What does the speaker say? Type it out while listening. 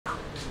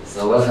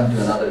So welcome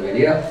to another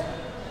video.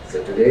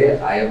 So today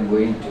I am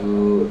going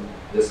to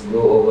just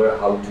go over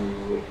how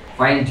to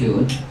fine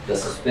tune the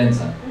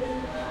suspension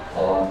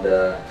on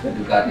the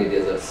Ducati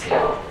Desert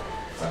Sled.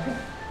 Okay.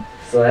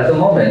 So at the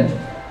moment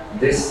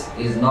this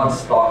is not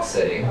stock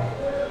setting.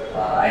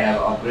 I have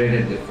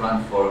upgraded the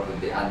front fork with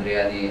the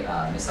Andreani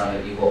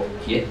MISANO Evo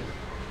kit,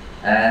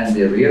 and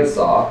the rear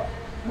saw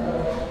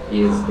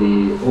is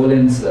the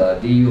Ohlins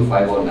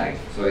DU509.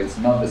 So it's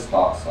not the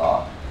stock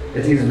saw.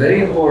 It is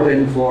very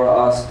important for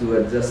us to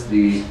adjust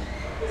the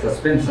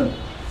suspension.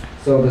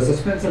 So the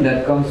suspension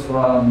that comes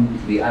from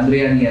the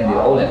Andreani and the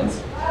Ohlins,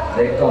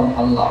 they come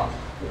unlocked.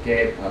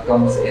 Okay,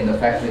 comes in the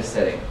factory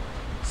setting.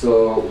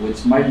 So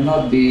which might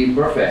not be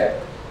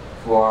perfect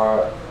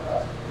for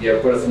your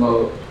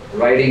personal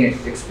riding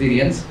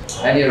experience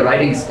and your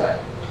riding style.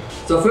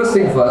 So first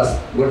thing first,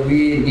 what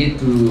we need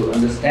to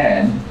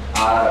understand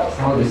are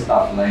some of the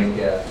stuff like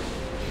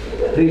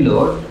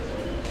preload.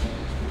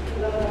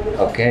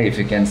 Okay, if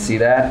you can see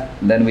that.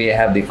 Then we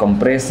have the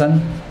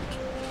compression,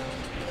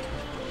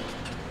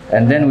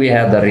 and then we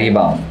have the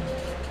rebound.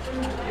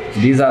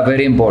 These are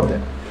very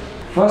important.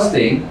 First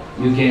thing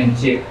you can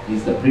check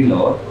is the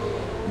preload,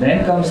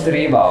 then comes the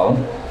rebound,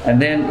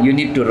 and then you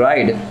need to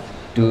ride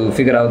to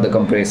figure out the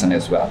compression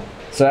as well.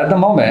 So at the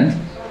moment,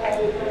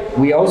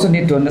 we also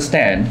need to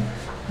understand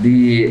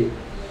the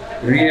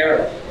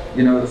rear,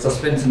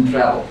 suspension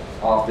travel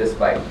of this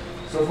bike.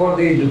 So for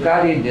the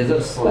Ducati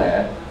Desert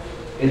Sled,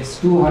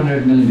 it's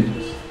 200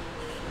 millimeters.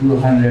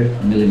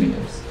 200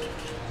 millimeters.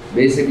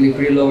 Basically,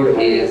 preload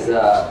is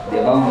the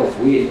amount of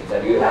weight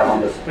that you have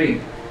on the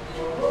spring.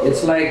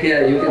 It's like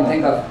you can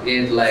think of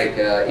it like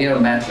air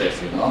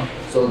mattress,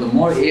 So the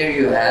more air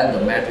you have,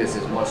 the mattress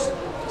is more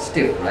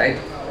stiff, right?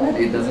 And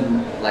it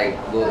doesn't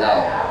go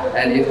down.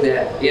 And if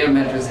the air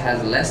mattress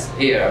has less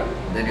air,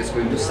 then it's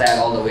going to sag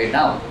all the way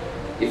down.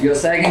 If you're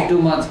sagging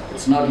too much,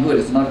 it's not good,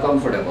 it's not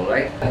comfortable,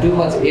 right? Too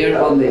much air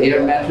on the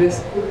air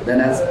mattress, then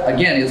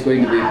again it's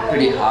going to be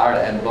pretty hard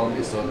and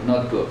bumpy, so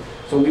not good.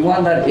 So we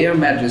want that air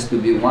mattress to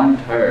be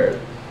 1/3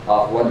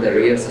 of what the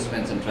rear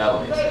suspension travel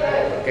is.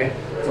 Okay.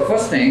 So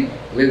first thing,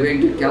 we're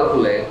going to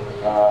calculate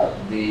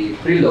the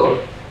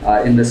preload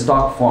in the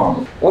stock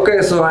form.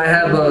 Okay, so I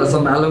have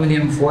some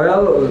aluminum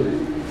foil.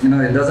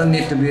 It doesn't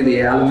need to be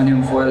the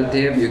aluminum foil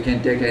tape. You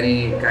can take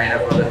any kind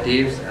of other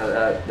tapes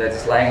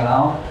that's lying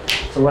around.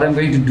 So what I'm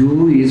going to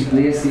do is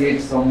place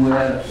it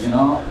somewhere,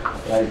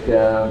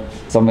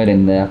 somewhere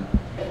in there,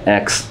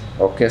 X.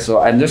 Okay, so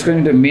I'm just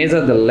going to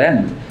measure the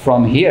length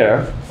from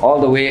here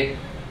all the way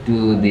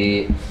to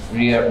the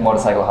rear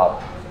motorcycle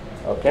hub.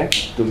 Okay,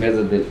 to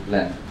measure the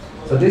length.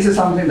 So this is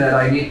something that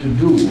I need to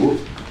do.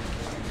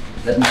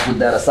 Let me put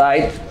that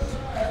aside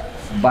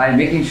by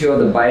making sure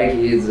the bike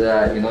is,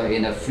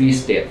 in a free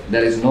state.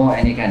 There is no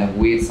any kind of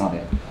weights on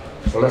it.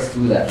 So let's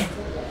do that.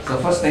 So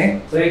first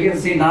thing, so you can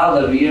see now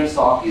the rear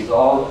shock is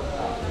all,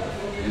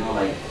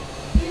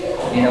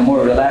 in a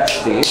more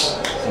relaxed state.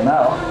 So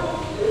now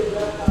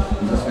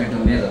I'm just going to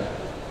measure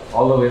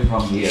all the way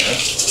from here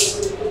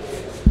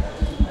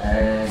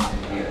and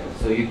here.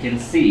 So you can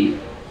see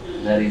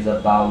that is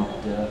about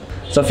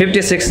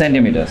 56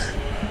 centimeters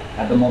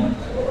at the moment.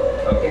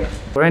 Okay.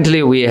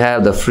 Currently we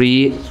have the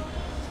free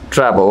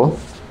travel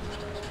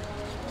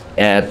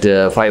at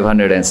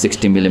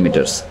 560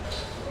 millimeters.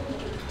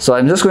 So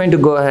I'm just going to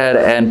go ahead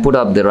and put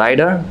up the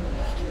rider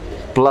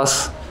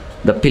plus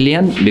the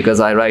pillion, because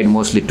I ride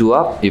mostly 2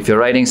 up. If you're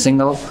riding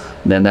single,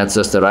 then that's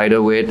just the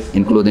rider weight,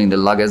 including the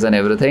luggage and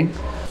everything.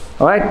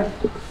 All right,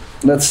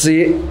 let's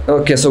see.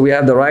 Okay, so we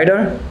have the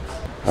rider.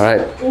 All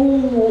right.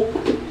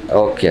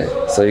 Okay,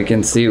 so you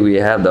can see we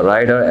have the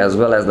rider as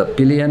well as the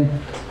pillion.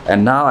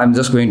 And now I'm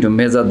just going to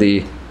measure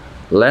the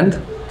length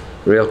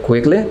real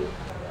quickly.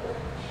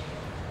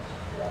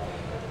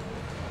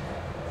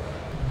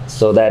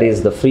 So that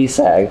is the free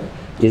sag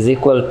is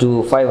equal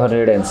to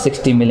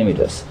 560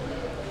 millimeters.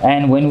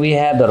 And when we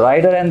have the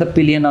rider and the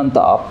pillion on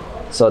top,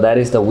 so that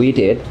is the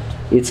weighted,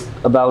 it's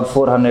about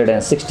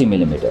 460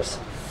 millimeters.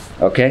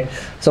 Okay,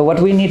 so what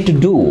we need to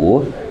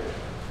do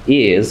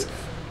is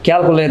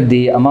calculate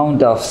the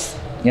amount of,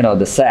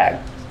 the sag.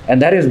 And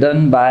that is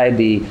done by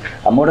the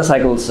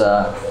motorcycle's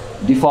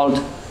default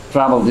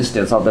travel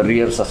distance of the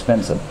rear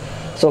suspension.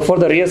 So for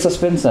the rear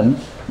suspension,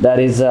 that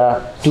is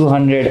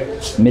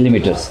 200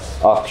 millimeters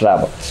of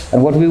travel.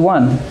 And what we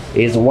want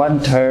is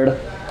 1/3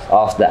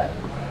 of that.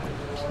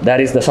 That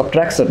is the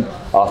subtraction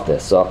of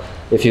this. So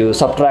if you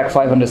subtract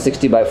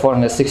 560 by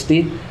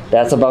 460,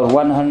 that's about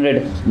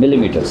 100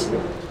 millimeters.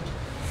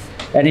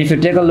 And if you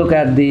take a look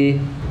at the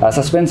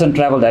suspension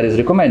travel that is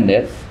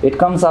recommended, it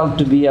comes out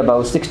to be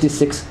about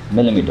 66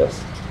 millimeters.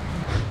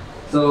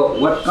 So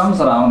what comes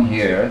around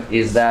here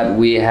is that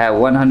we have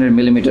 100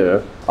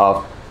 millimeter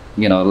of,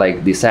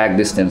 the sag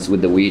distance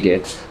with the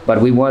weighted, but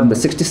we want the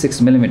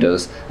 66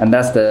 millimeters, and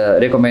that's the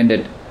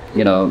recommended,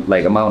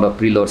 amount of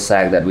preload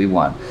sag that we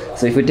want.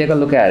 So if we take a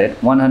look at it,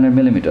 100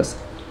 millimeters,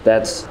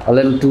 that's a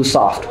little too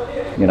soft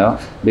you know,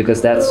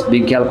 because that's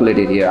being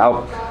calculated here.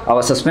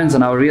 Our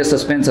suspension, our rear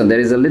suspension, there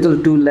is a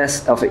little too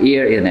less of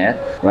air in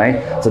it,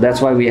 right? So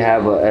that's why we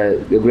have a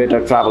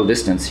greater travel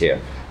distance here,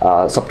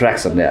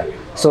 subtraction there.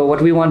 So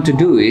what we want to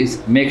do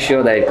is make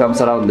sure that it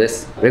comes around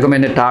this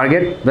recommended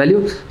target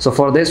value. So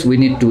for this, we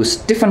need to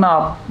stiffen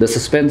up the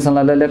suspension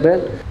a little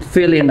bit,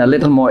 fill in a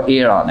little more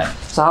air on it.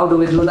 So how do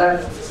we do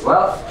that?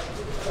 Well,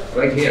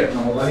 right here,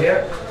 come over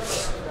here.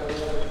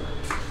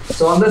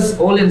 So on this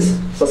Öhlins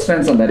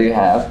suspension that you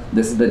have,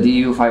 this is the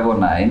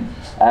DU509,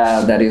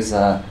 that is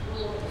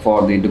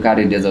for the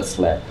Ducati Desert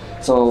Sled.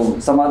 So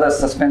some other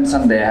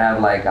suspension, they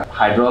have like a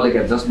hydraulic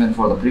adjustment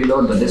for the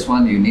preload, but this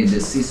one you need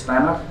this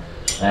C-spanner.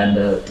 And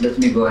let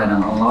me go ahead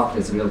and unlock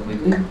this real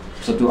quickly.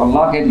 So to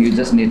unlock it, you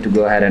just need to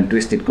go ahead and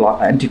twist it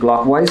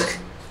anti-clockwise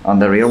on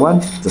the rear one.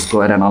 Just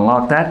go ahead and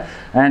unlock that.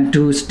 And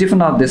to stiffen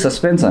up the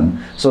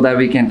suspension so that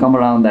we can come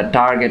around that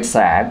target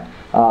sag,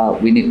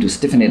 we need to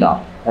stiffen it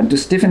up. And to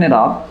stiffen it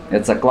up,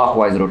 it's a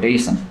clockwise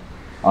rotation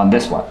on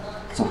this one.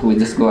 So we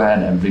just go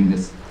ahead and bring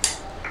this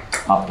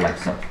up like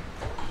so.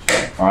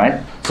 All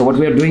right. So what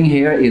we are doing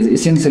here is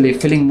essentially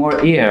filling more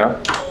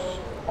air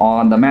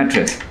on the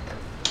mattress,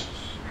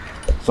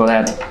 so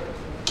that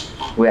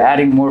we're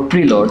adding more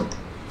preload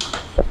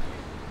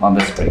on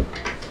the spring.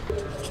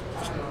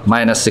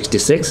 Minus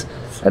 66,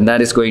 and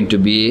that is going to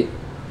be,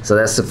 so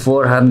that's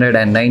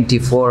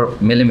 494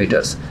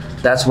 millimeters.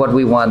 That's what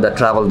we want the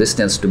travel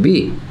distance to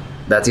be.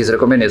 That is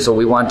recommended, so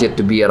we want it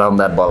to be around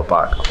that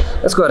ballpark.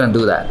 Let's go ahead and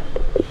do that.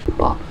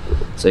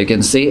 So you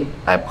can see,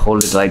 I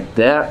hold it right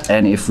there,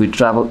 and if we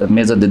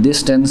measure the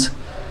distance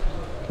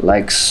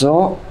like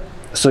so,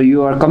 so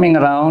you are coming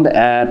around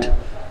at,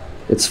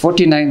 it's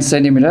 49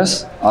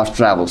 centimeters of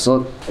travel,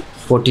 so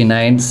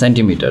 49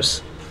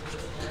 centimeters.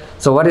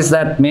 So what is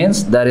that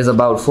means? That is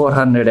about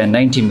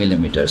 490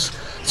 millimeters.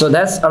 So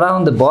that's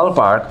around the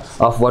ballpark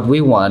of what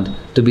we want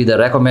to be the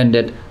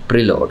recommended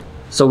preload.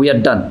 So we are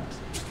done.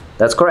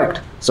 That's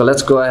correct. So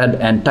let's go ahead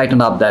and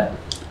tighten up that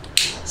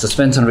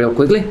suspension real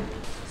quickly.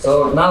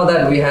 So now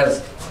that we have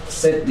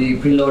set the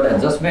preload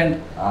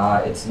adjustment,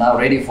 it's now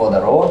ready for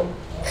the road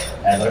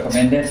as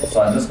recommended.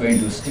 So I'm just going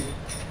to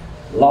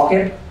lock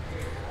it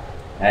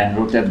and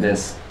rotate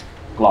this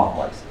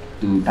clockwise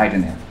to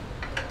tighten it,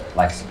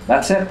 like so.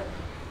 That's it.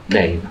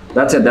 There you go.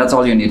 That's it. That's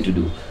all you need to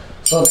do.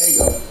 So there you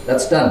go.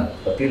 That's done.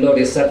 The preload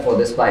is set for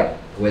this bike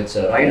with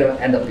the rider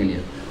and the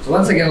pillion. So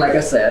once again, like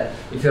I said,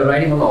 if you're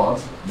riding alone,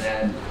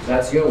 then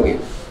that's your wheel.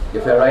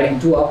 If you're riding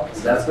two up,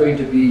 that's going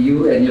to be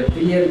you and your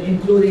pillion,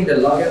 including the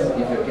luggage,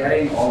 if you're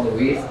carrying all the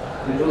weight,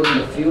 including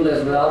the fuel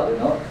as well, you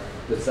know,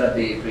 to set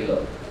the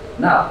preload.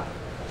 Now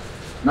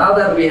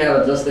that we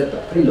have adjusted the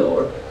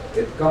preload,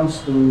 it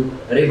comes to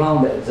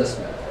rebound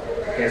adjustment.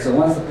 Okay, so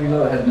once the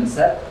preload has been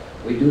set,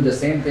 we do the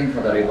same thing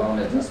for the rebound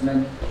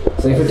adjustment.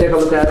 So if you take a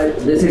look at it,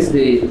 this is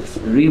the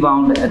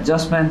rebound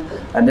adjustment,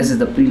 and this is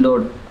the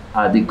preload,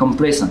 the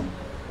compression.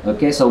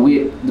 Okay, so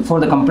for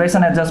the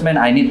compression adjustment,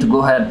 I need to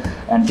go ahead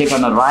and take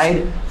on a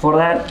ride for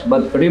that,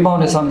 but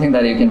rebound is something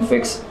that you can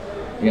fix,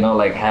 you know,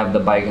 like have the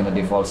bike in the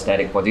default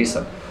static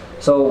position.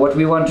 So what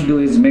we want to do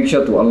is make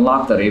sure to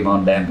unlock the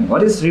rebound damping.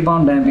 What is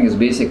rebound damping? Is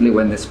basically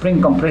when the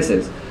spring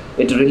compresses,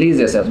 it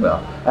releases as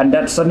well, and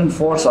that sudden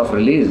force of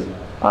release,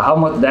 how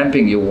much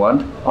damping you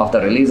want of the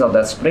release of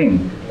that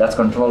spring, that's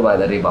controlled by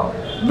the rebound.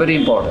 Very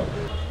important.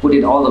 Put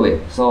it all the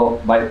way.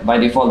 So by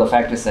default, the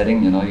factory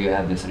setting, you know, you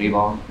have this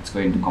rebound, it's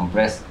going to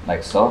compress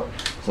like so.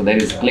 So there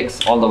is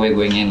clicks all the way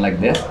going in like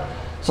this.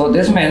 So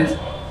this means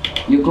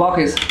you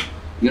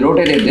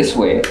rotate it this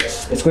way,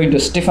 it's going to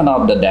stiffen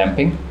up the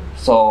damping.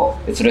 So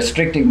it's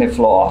restricting the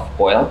flow of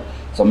oil,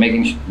 so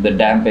making the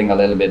damping a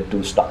little bit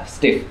too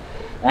stiff.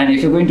 And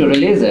if you're going to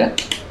release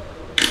it,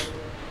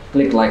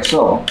 click like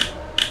so,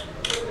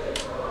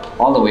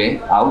 all the way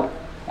out,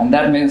 and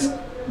that means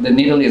the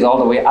needle is all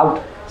the way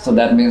out. So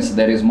that means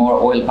there is more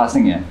oil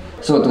passing in.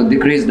 So to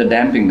decrease the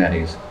damping, that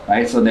is,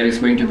 right? So there is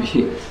going to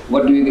be,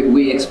 what do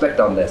we expect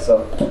on this?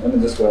 So let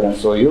me just go ahead and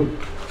show you.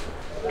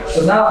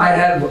 So now I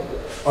have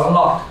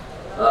unlocked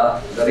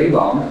the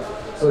rebound.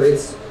 So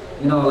it's,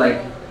 you know,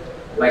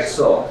 like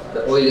so,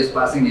 the oil is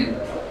passing in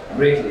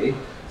greatly.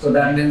 So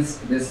that means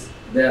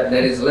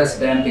there is less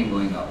damping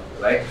going on,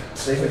 right?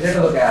 So if you take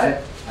a look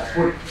at it,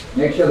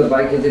 make sure the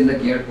bike is in the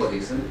gear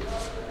position,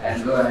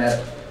 and go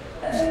ahead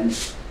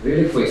and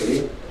really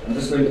quickly, I'm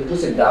just going to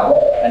push it down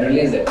and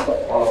release it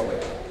all the way.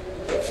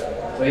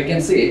 So you can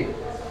see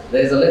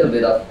there's a little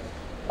bit of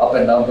up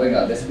and down going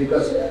on. This is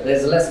because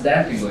there's less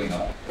damping going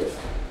on.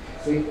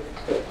 See,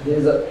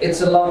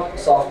 it's a lot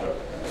softer.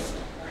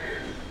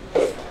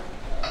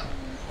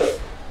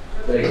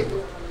 There you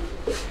go.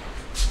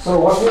 So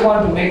what we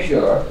want to make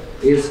sure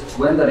is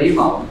when the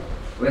rebound,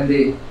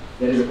 there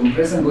is a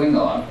compression going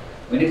on,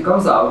 when it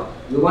comes out,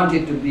 we want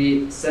it to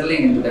be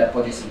settling into that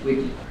position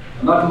quickly.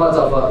 Not much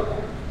of a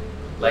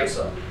like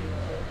so.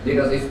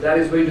 Because if that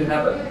is going to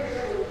happen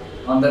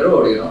on the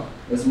road, you know,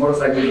 this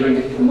motorcycle is going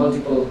to hit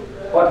multiple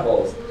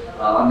potholes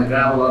on the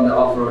gravel, on the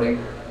off-roading,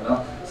 you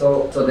know.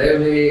 So there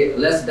will be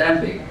less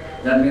damping.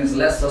 That means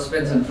less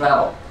suspension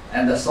travel,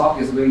 and the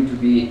shock is going to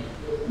be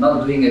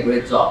not doing a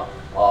great job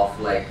of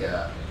like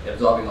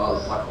absorbing all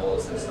the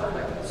potholes and stuff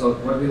like that. So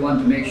what we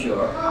want to make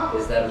sure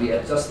is that we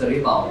adjust the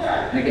rebound,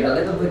 make it a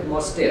little bit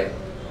more stiff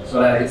so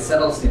that it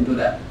settles into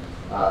that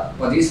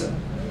position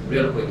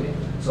real quickly.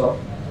 So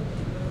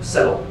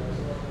settle,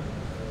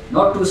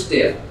 not too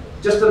stiff,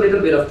 just a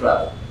little bit of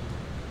travel,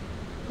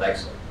 like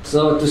so.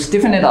 So to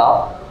stiffen it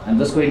up, I'm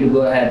just going to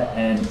go ahead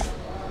and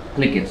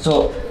click it.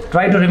 So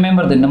try to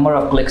remember the number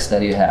of clicks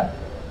that you have.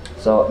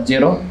 So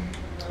 0,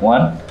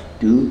 1,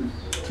 2,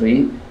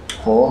 3,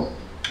 4,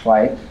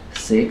 5,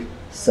 6,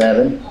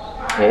 7,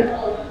 8,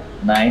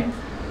 9,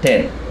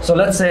 10. So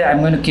let's say I'm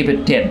going to keep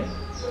it 10,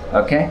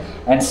 okay?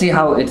 And see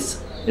how it's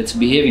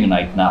behaving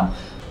right now.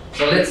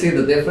 So let's see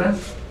the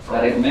difference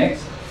that it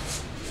makes.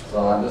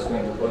 So I'm just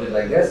going to put it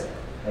like this,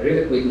 and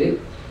really quickly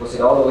push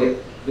it all the way.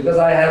 Because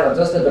I have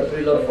adjusted the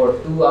preload for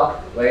 2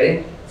 up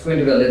riding, it's going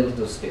to be a little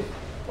too stiff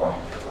for me.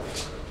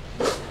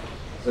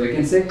 So you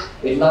can see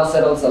it now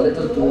settles a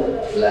little too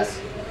less.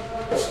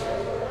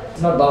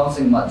 It's not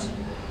bouncing much,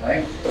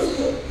 right?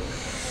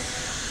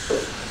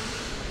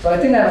 So I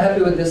think I'm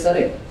happy with this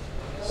setting.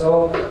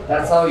 So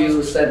that's how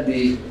you set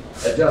the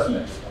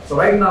adjustment. So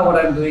right now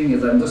what I'm doing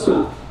is I'm just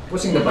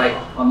pushing the bike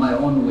on my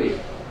own way.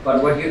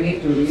 But what you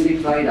need to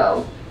really try it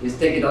out is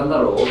take it on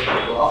the road,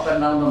 go up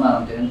and down the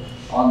mountain,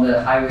 on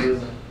the highways.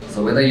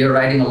 So whether you're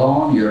riding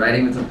alone, you're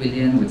riding with a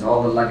pillion, with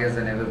all the luggage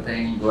and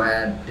everything, go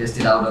ahead, test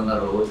it out on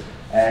the road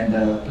and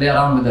play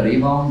around with the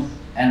rebound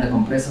and the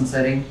compression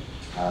setting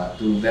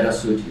to better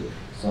suit you.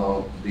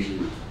 So the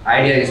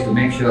idea is to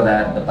make sure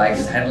that the bike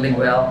is handling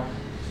well,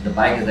 the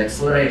bike is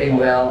accelerating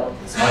well,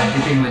 it's not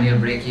dipping when you're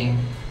braking,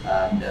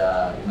 and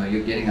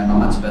you're getting a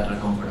much better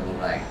comfortable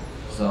ride.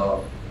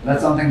 So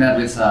that's something that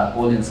is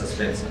Öhlins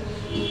suspension.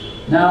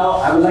 Now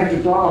I would like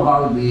to talk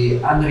about the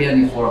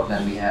Andreani fork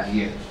that we have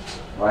here,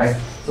 right?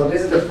 So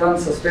this is the front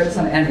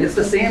suspension, and it's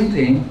the same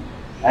thing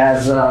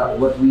as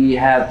what we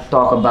have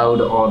talked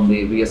about on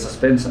the rear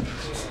suspension.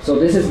 So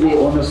this is the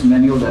owner's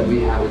manual that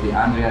we have with the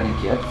Andreani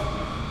kit,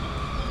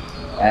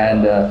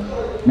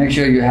 and make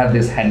sure you have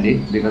this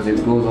handy because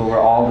it goes over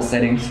all the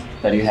settings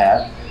that you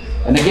have.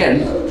 And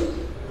again,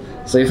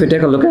 so if you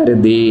take a look at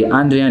it, the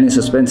Andreani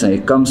suspension,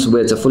 it comes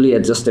with a fully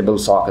adjustable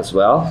shock as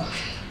well.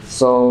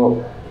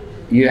 So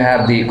you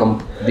have the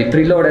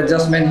preload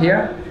adjustment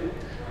here,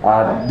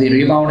 the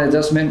rebound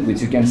adjustment,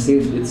 which you can see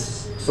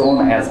it's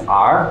shown as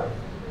R,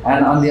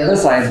 and on the other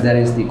side there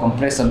is the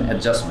compression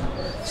adjustment.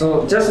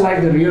 So just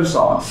like the rear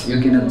shock, you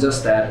can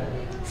adjust that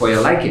for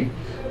your liking.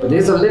 But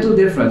there's a little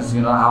difference,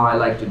 how I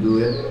like to do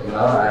it.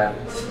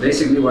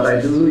 Basically what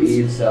I do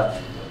is,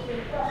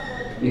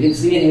 you can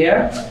see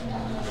here,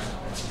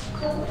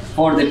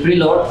 for the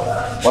preload,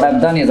 what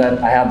I've done is that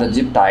I have the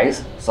zip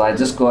ties, so I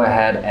just go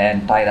ahead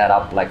and tie that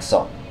up like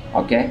so,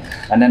 okay?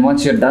 And then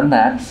once you're done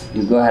that,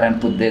 you go ahead and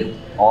put it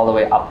all the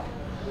way up.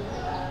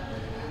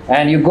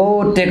 And you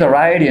go take a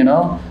ride,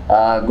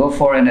 go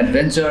for an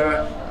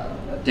adventure,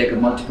 take a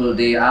multiple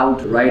day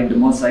out, ride the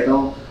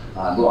motorcycle,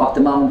 go up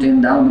the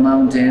mountain, down the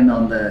mountain,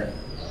 on the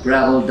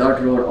gravel,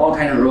 dirt road, all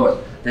kind of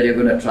road that you're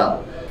going to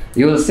travel.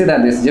 You will see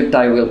that this zip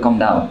tie will come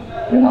down,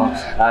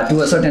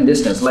 to a certain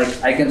distance.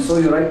 Like I can show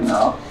you right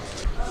now.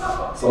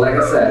 So like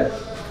I said,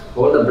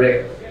 hold the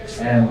brake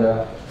and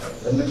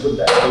let me put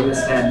that in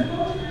this hand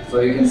so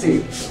you can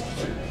see.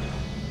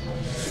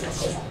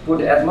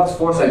 Put as much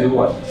force as you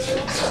want.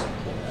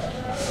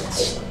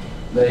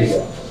 There you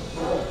go.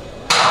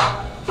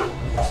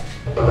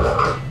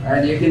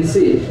 And you can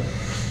see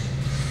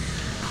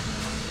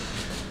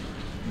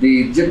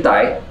the zip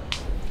tie,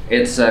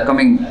 it's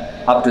coming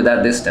up to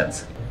that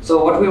distance.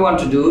 So what we want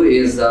to do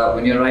is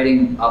when you're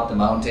riding up the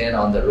mountain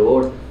on the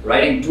road,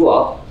 riding 2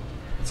 up,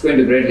 it's going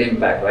to greatly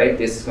impact, right?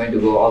 This is going to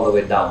go all the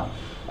way down.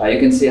 You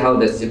can see how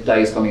this zip tie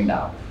is coming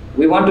down.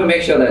 We want to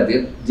make sure that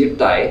the zip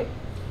tie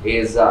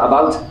is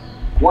about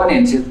 1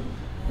 inch,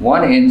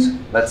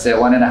 let's say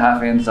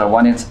 1.5 inch or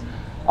 1 inch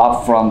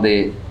up from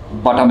the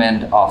bottom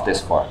end of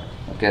this fork.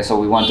 Okay, so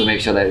we want to make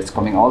sure that it's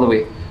coming all the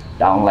way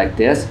down like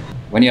this.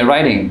 When you're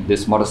riding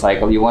this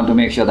motorcycle, you want to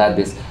make sure that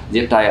this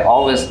zip tie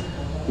always,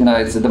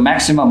 it's the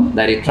maximum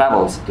that it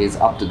travels is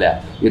up to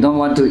that. You don't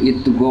want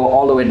it to go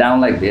all the way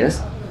down like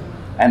this,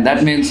 and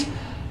that means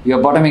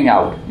you're bottoming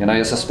out.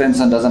 Your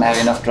suspension doesn't have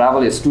enough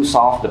travel, it's too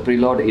soft, the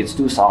preload is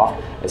too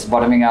soft, it's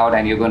bottoming out,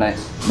 and you're gonna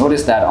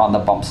notice that on the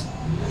bumps.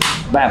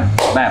 Bam,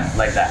 bam,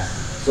 like that.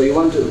 So you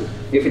want to,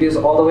 if it is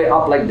all the way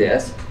up like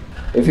this,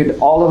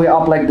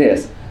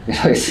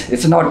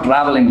 it's not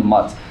traveling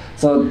much.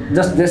 So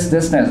just this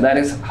distance, that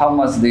is how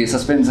much the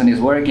suspension is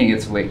working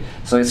its way.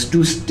 So it's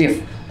too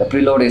stiff, the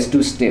preload is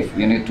too stiff,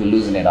 you need to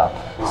loosen it up.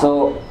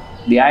 So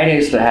the idea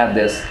is to have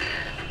this,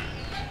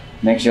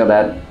 make sure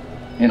that,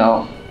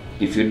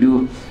 if you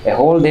do a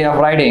whole day of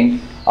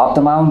riding up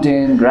the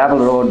mountain, gravel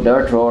road,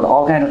 dirt road,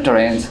 all kind of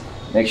terrains,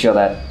 make sure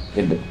that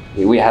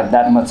we have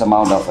that much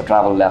amount of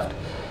travel left.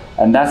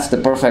 And that's the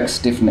perfect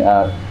stiff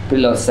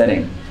preload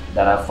setting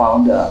that I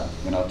found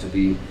to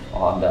be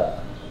on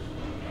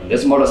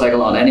this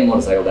motorcycle, on any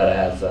motorcycle that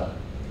has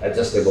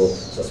adjustable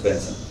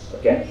suspension.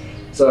 Okay,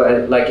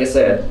 so like I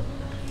said,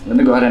 Let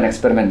me go ahead and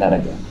experiment that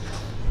again.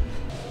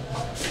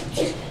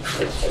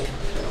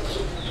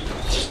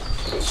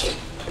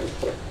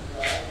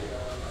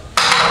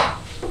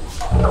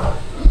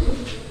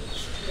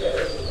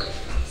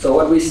 So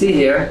what we see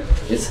here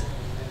is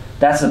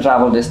that's the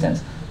travel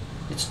distance.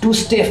 It's too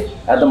stiff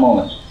at the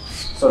moment.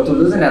 So to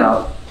loosen it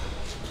up,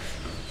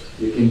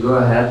 you can go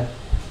ahead.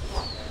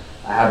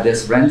 I have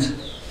this wrench,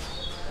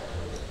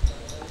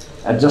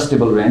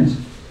 adjustable wrench.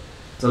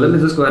 So let me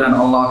just go ahead and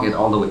unlock it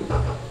all the way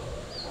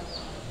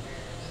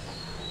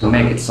to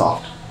make it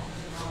soft.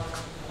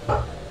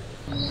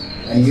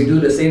 And you do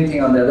the same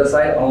thing on the other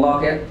side,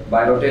 unlock it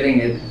by rotating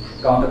it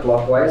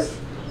counterclockwise,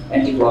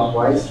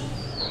 anti-clockwise.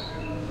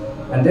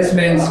 And this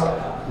means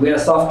we are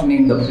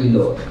softening the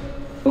preload.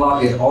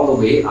 Unlock it all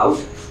the way out.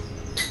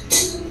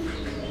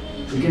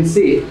 You can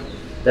see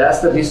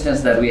that's the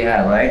distance that we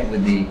have, right,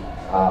 with the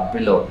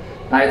preload.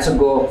 Now it should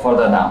go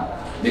further down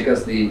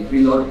because the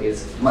preload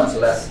is much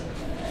less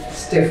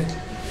stiff.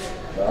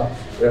 Well,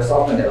 we are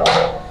softening it up.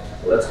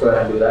 So let's go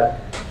ahead and do that.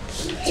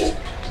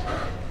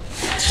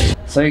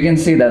 So you can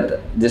see that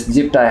this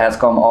zip tie has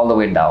come all the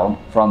way down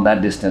from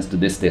that distance to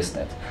this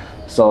distance.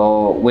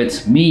 So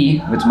with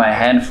my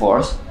hand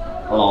force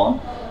alone,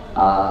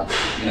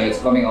 it's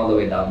coming all the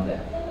way down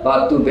there.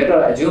 But to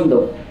better assume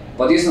the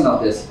position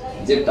of this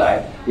zip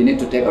tie, you need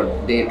to take a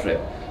day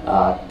trip.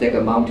 Take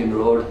a mountain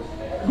road,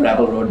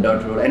 gravel road,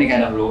 dirt road, any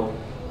kind of road,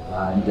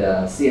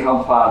 and see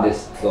how far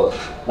this goes.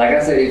 Like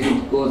I said, if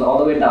it goes all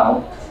the way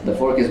down, the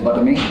fork is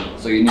bottoming,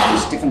 so you need to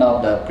stiffen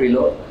up the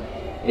preload.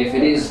 If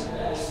it is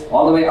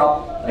all the way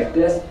up like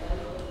this,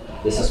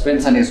 the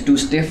suspension is too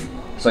stiff,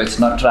 so it's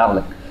not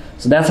traveling.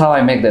 So that's how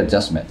I make the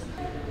adjustment.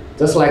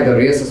 Just like the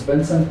rear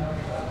suspension,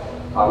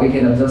 we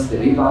can adjust the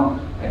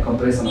rebound and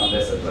compression on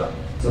this as well.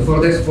 So for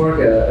this fork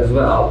as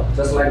well,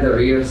 just like the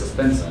rear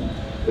suspension,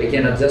 we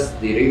can adjust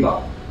the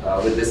rebound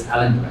with this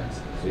Allen wrench.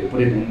 So you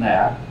put it in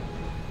there,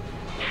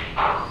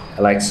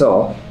 like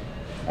so.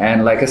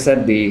 And like I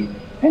said, the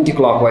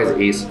anti-clockwise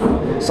is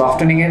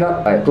softening it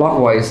up,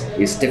 clockwise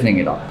is stiffening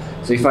it up.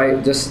 So if I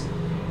just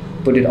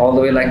put it all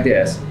the way like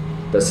this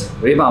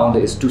rebound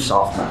is too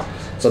soft now.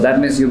 So that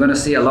means you're going to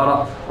see a lot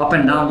of up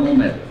and down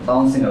movement,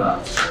 bouncing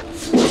around.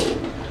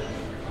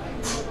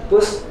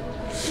 Push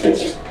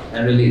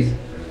and release,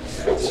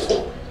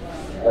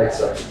 like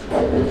so.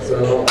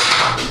 So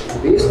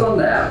based on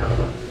that,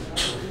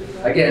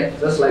 again,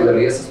 just like the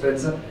rear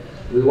suspension,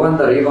 we want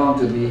the rebound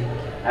to be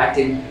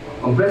acting,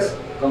 compress,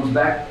 comes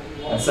back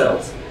and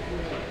settles,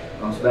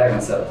 comes back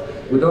and settles.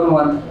 We don't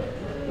want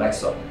like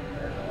so.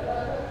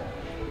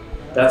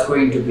 That's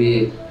going to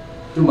be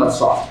too much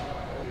soft.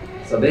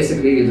 So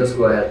basically you just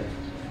go ahead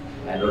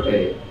and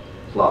rotate it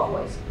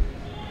clockwise,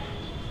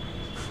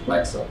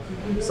 like so.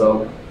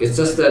 So it's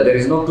just that there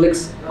is no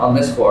clicks on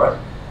this fork,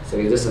 so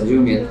you just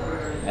assume it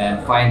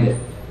and find a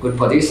good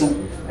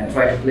position and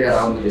try to play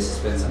around with the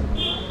suspension.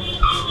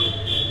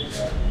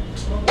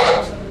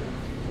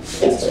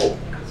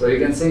 So you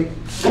can see,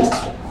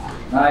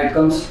 now it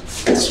comes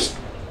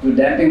to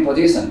damping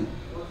position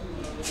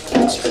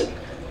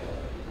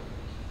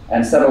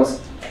and settles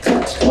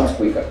much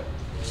quicker.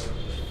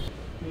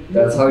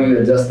 That's how you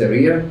adjust the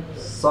rear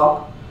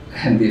shock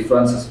and the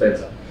front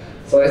suspension.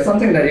 So it's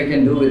something that you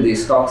can do with the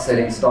stock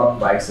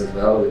bikes as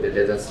well, with the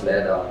desert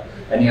sled or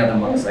any other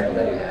motorcycle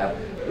that you have,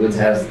 which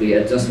has the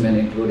adjustment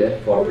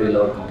included for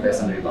preload,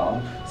 compress and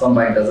rebound. Some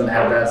bike doesn't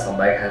have that, some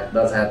bike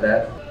does have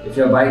that. If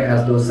your bike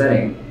has those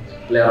settings,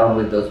 play around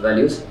with those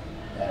values,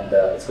 and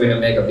it's going to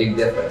make a big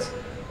difference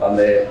on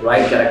the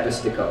ride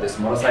characteristic of this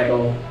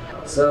motorcycle.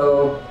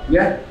 So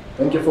yeah,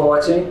 thank you for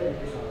watching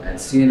and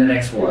see you in the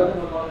next one.